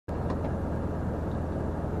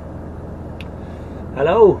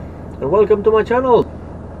Hello and welcome to my channel.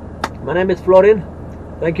 My name is Florin.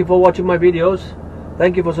 Thank you for watching my videos.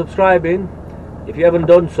 Thank you for subscribing. If you haven't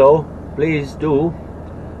done so, please do.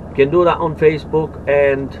 You can do that on Facebook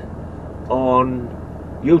and on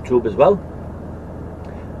YouTube as well.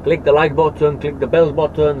 Click the like button, click the bell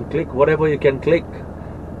button, click whatever you can click,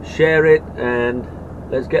 share it, and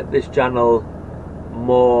let's get this channel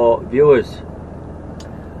more viewers.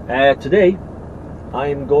 Today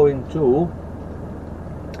I'm going to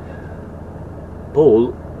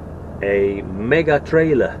pull a mega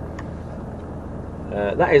trailer.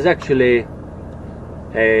 That is actually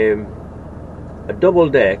a double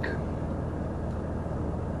deck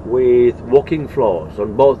with walking floors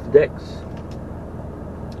on both decks,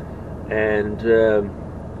 and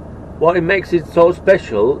what it makes it so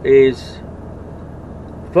special is,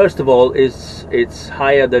 first of all, it's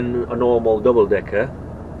higher than a normal double decker.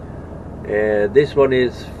 This one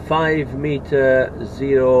is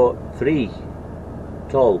 5.03 m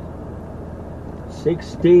tall,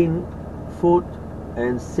 16 foot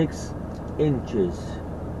and 6 inches,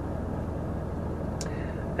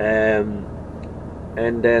 and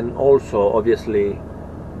then also obviously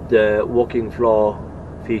the walking floor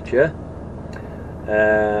feature,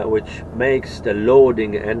 which makes the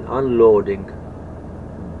loading and unloading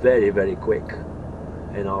very quick,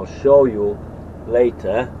 and I'll show you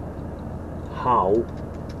later how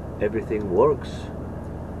everything works.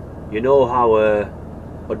 You know how a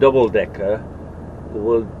double decker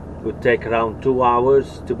would take around 2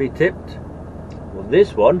 hours to be tipped. Well,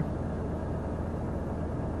 this one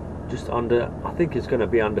just under, I think it's going to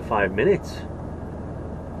be under 5 minutes,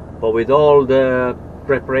 but with all the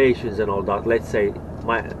preparations and all that, let's say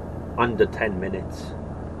under 10 minutes.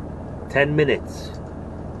 10 minutes,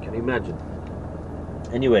 can you imagine?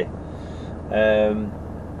 Anyway,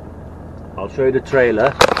 I'll show you the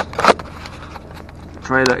trailer. The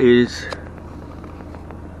trailer is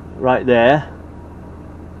right there,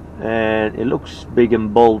 and it looks big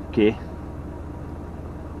and bulky,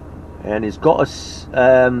 and it's got a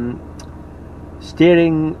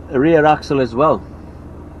steering rear axle as well,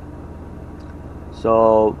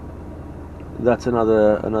 so that's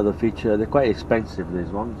another feature. They're quite expensive,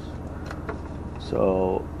 these ones,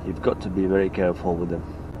 so you've got to be very careful with them.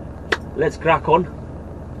 Let's crack on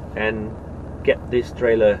and get this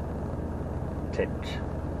trailer tipped.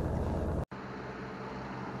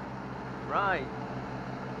 Right,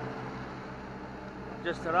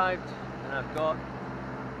 just arrived, and I've got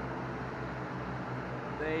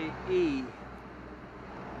Bay E,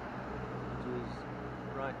 which is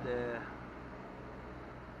right there.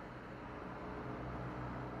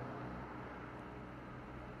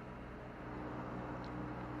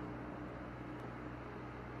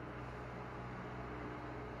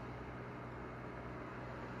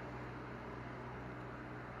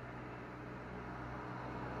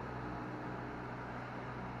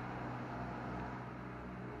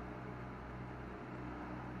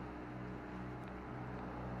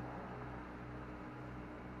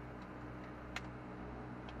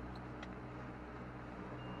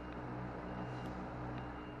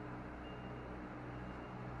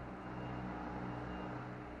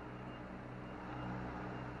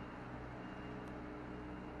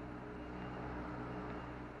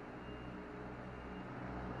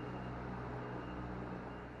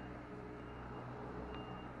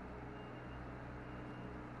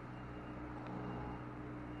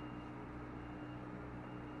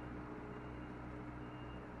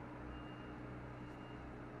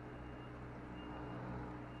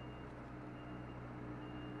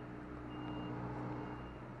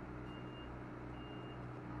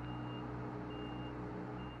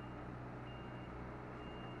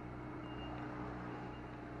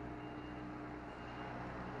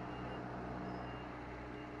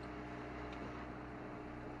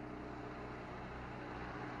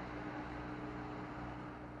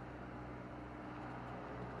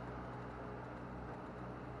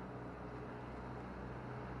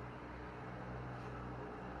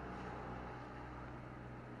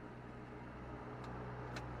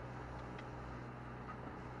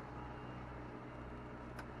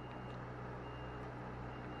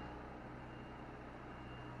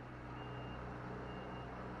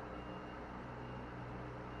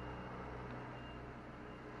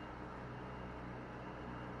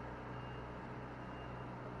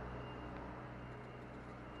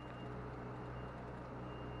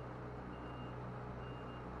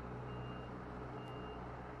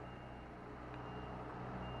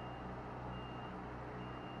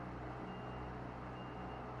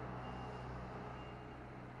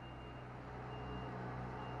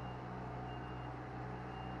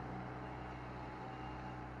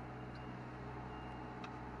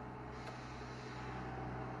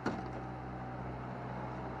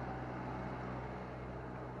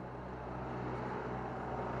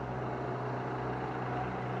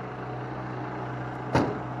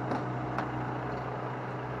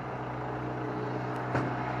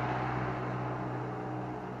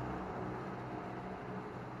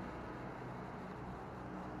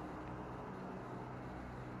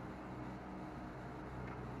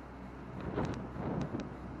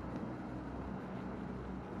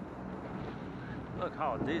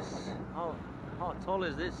 how tall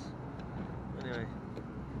is this? Anyway.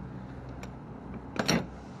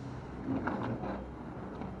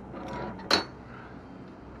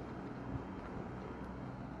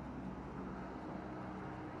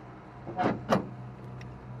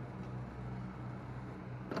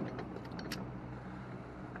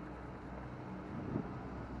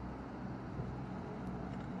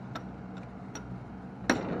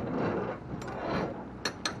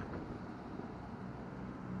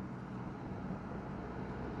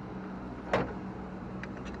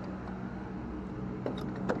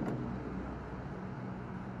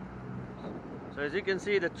 So as you can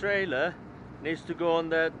see, the trailer needs to go on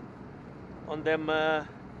them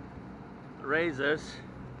razors.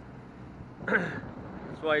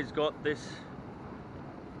 That's why it's got this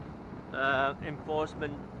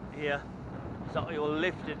enforcement here, so it will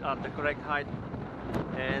lift it at the correct height.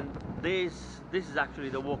 And this is actually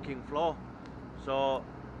the walking floor, so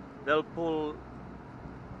they'll pull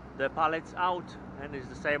the pallets out, and it's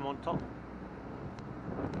the same on top.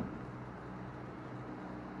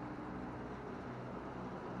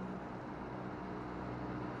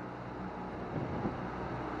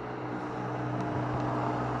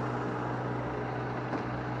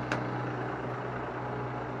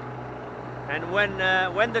 And when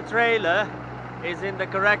the trailer is in the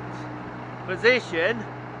correct position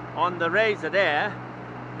on the razor there,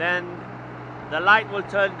 then the light will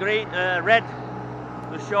turn red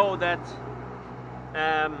to show that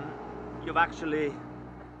you've actually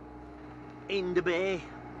in the bay.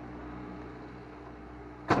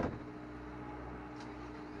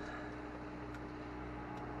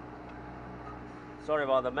 Sorry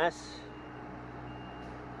about the mess.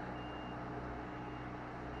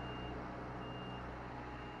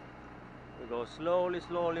 We go slowly.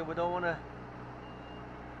 We don't want to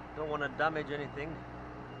damage anything.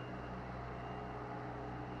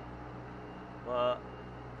 But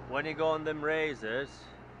when you go on them razors,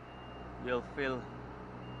 you'll feel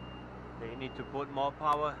that you need to put more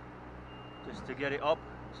power just to get it up.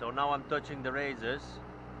 So now I'm touching the razors,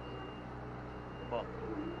 but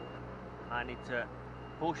I need to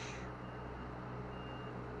push.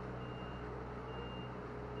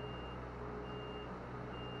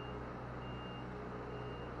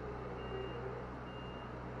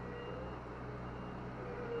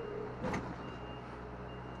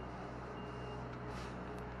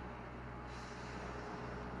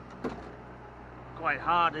 Quite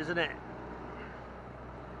hard, isn't it?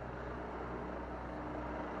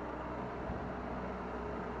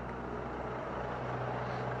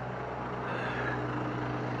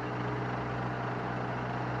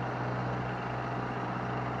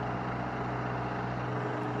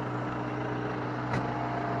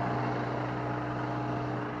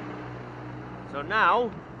 So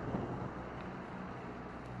now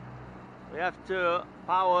we have to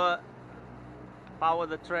power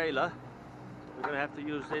the trailer. We're going to have to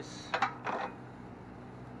use this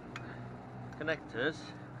connectors.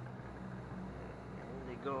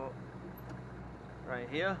 They go right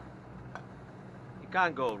here. You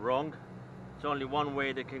can't go wrong. It's only one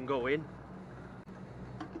way they can go in.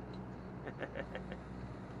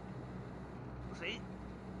 See?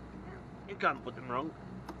 You can't put them wrong.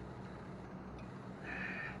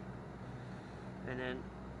 And then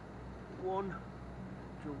 1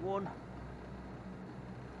 to 1.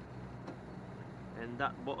 And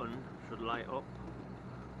that button should light up.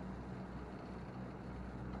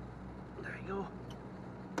 There we go.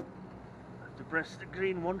 I have to press the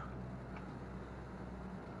green one.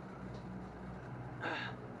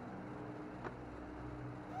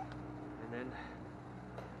 And then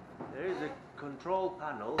there is a control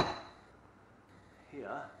panel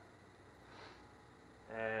here,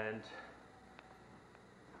 and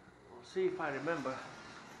we'll see if I remember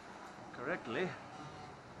correctly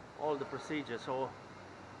all the procedure. So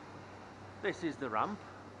this is the ramp,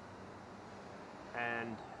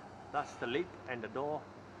 and that's the lid and the door.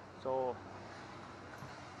 So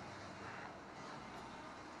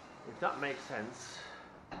if that makes sense,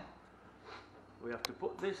 we have to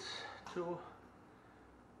put this two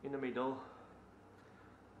in the middle,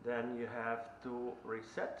 then you have to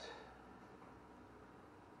reset.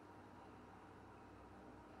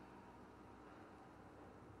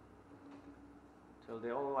 Till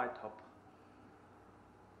they all light up.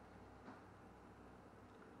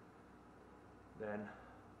 Then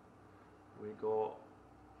we go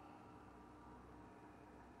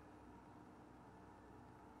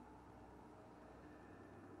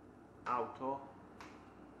auto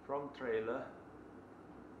from trailer,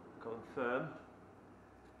 confirm,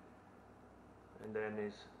 and then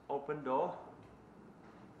is open door,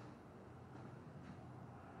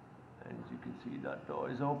 can see that door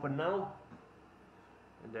is open now.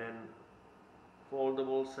 And then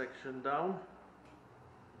foldable section down.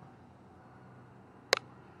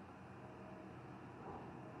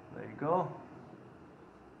 There you go.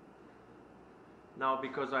 Now,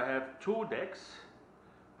 because I have two decks,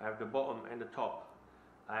 I have the bottom and the top,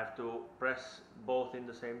 I have to press both in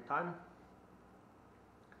the same time.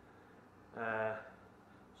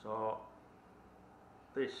 So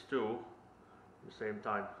these two at the same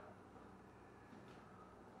time.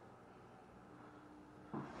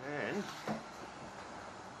 And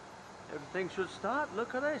everything should start.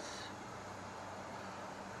 Look at this.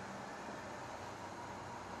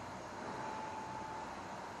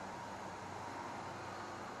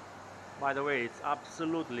 By the way, it's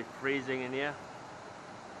absolutely freezing in here.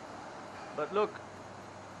 But look,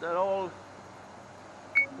 they're all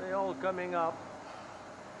coming up.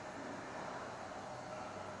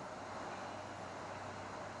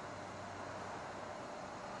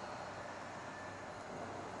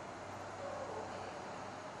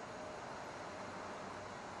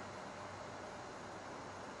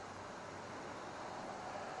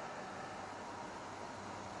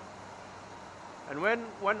 And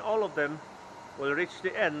when all of them will reach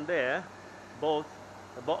the end there, both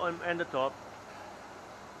the bottom and the top,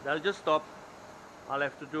 they'll just stop. I'll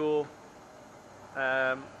have to do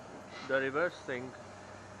the reverse thing.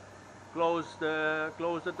 Close the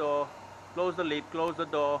door, close the lid, close the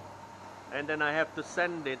door, and then I have to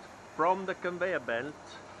send it from the conveyor belt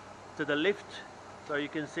to the lift. So you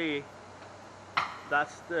can see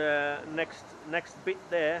that's the next bit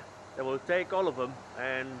there. They will take all of them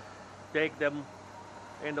and take them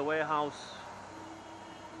in the warehouse.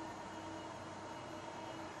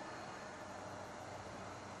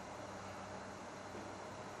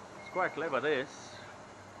 It's quite clever, this.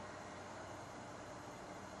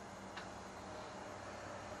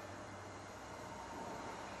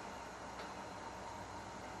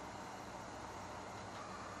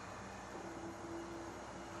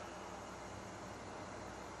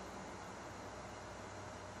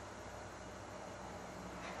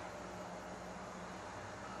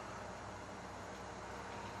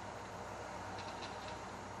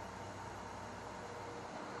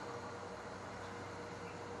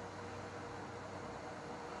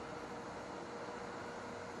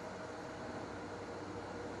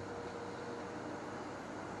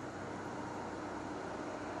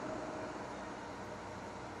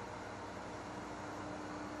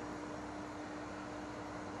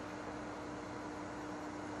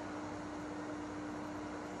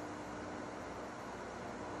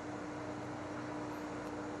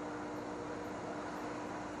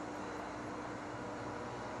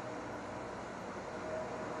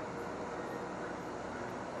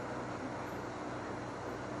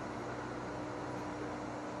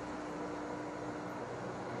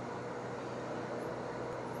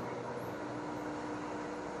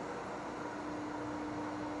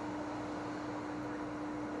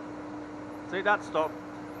 See that stop?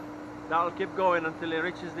 That'll keep going until it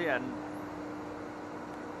reaches the end.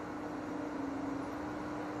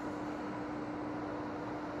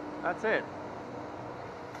 That's it.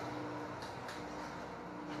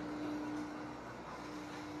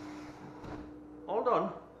 All done.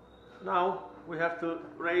 Now we have to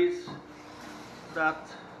raise that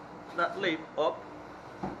lid up.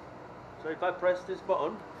 So if I press this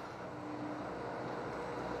button,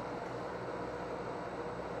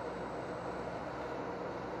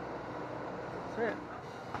 that's it.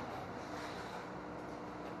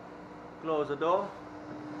 Close the door.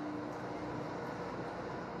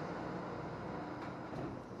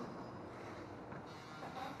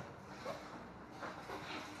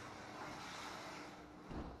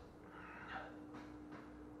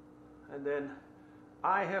 And then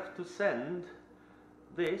I have to send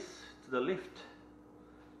this to the lift.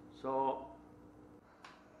 So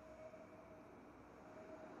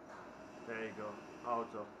there you go,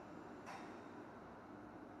 auto.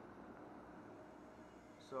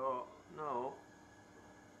 So now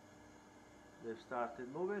they've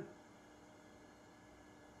started moving and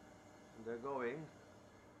they're going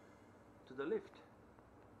to the lift.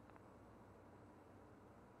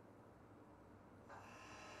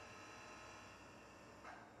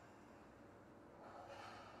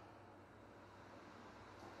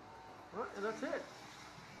 Right, and that's it.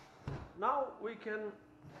 Now we can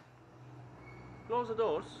close the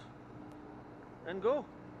doors and go.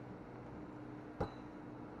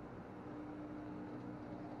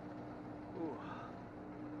 Ooh.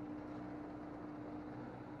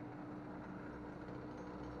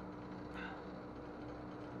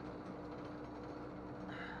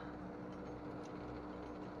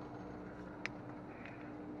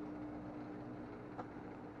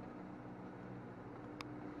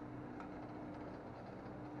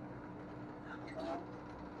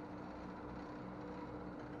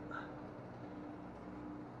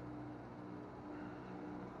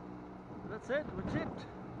 That's it, we're chipped.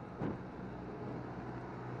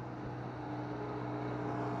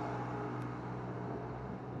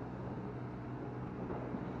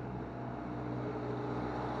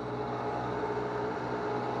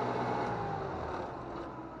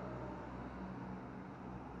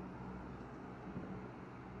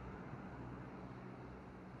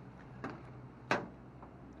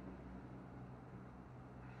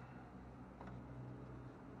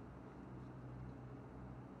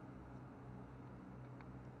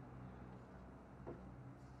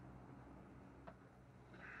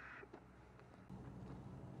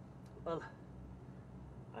 Well,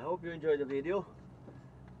 I hope you enjoyed the video.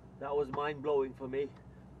 That was mind-blowing for me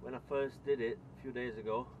when I first did it a few days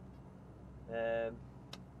ago.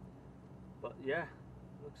 But yeah,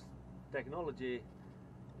 looks technology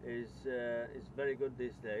is very good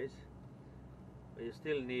these days. But you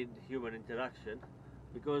still need human interaction,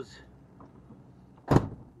 because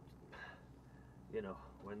you know,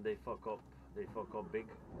 when they fuck up big.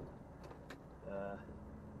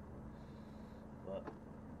 But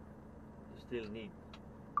you still need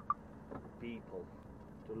people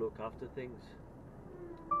to look after things.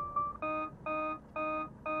 I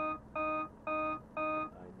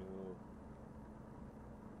know.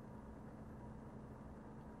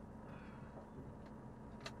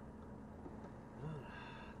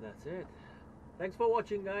 That's it. Thanks for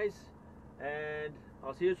watching, guys, and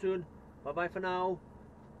I'll see you soon. Bye bye for now.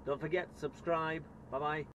 Don't forget to subscribe. Bye bye.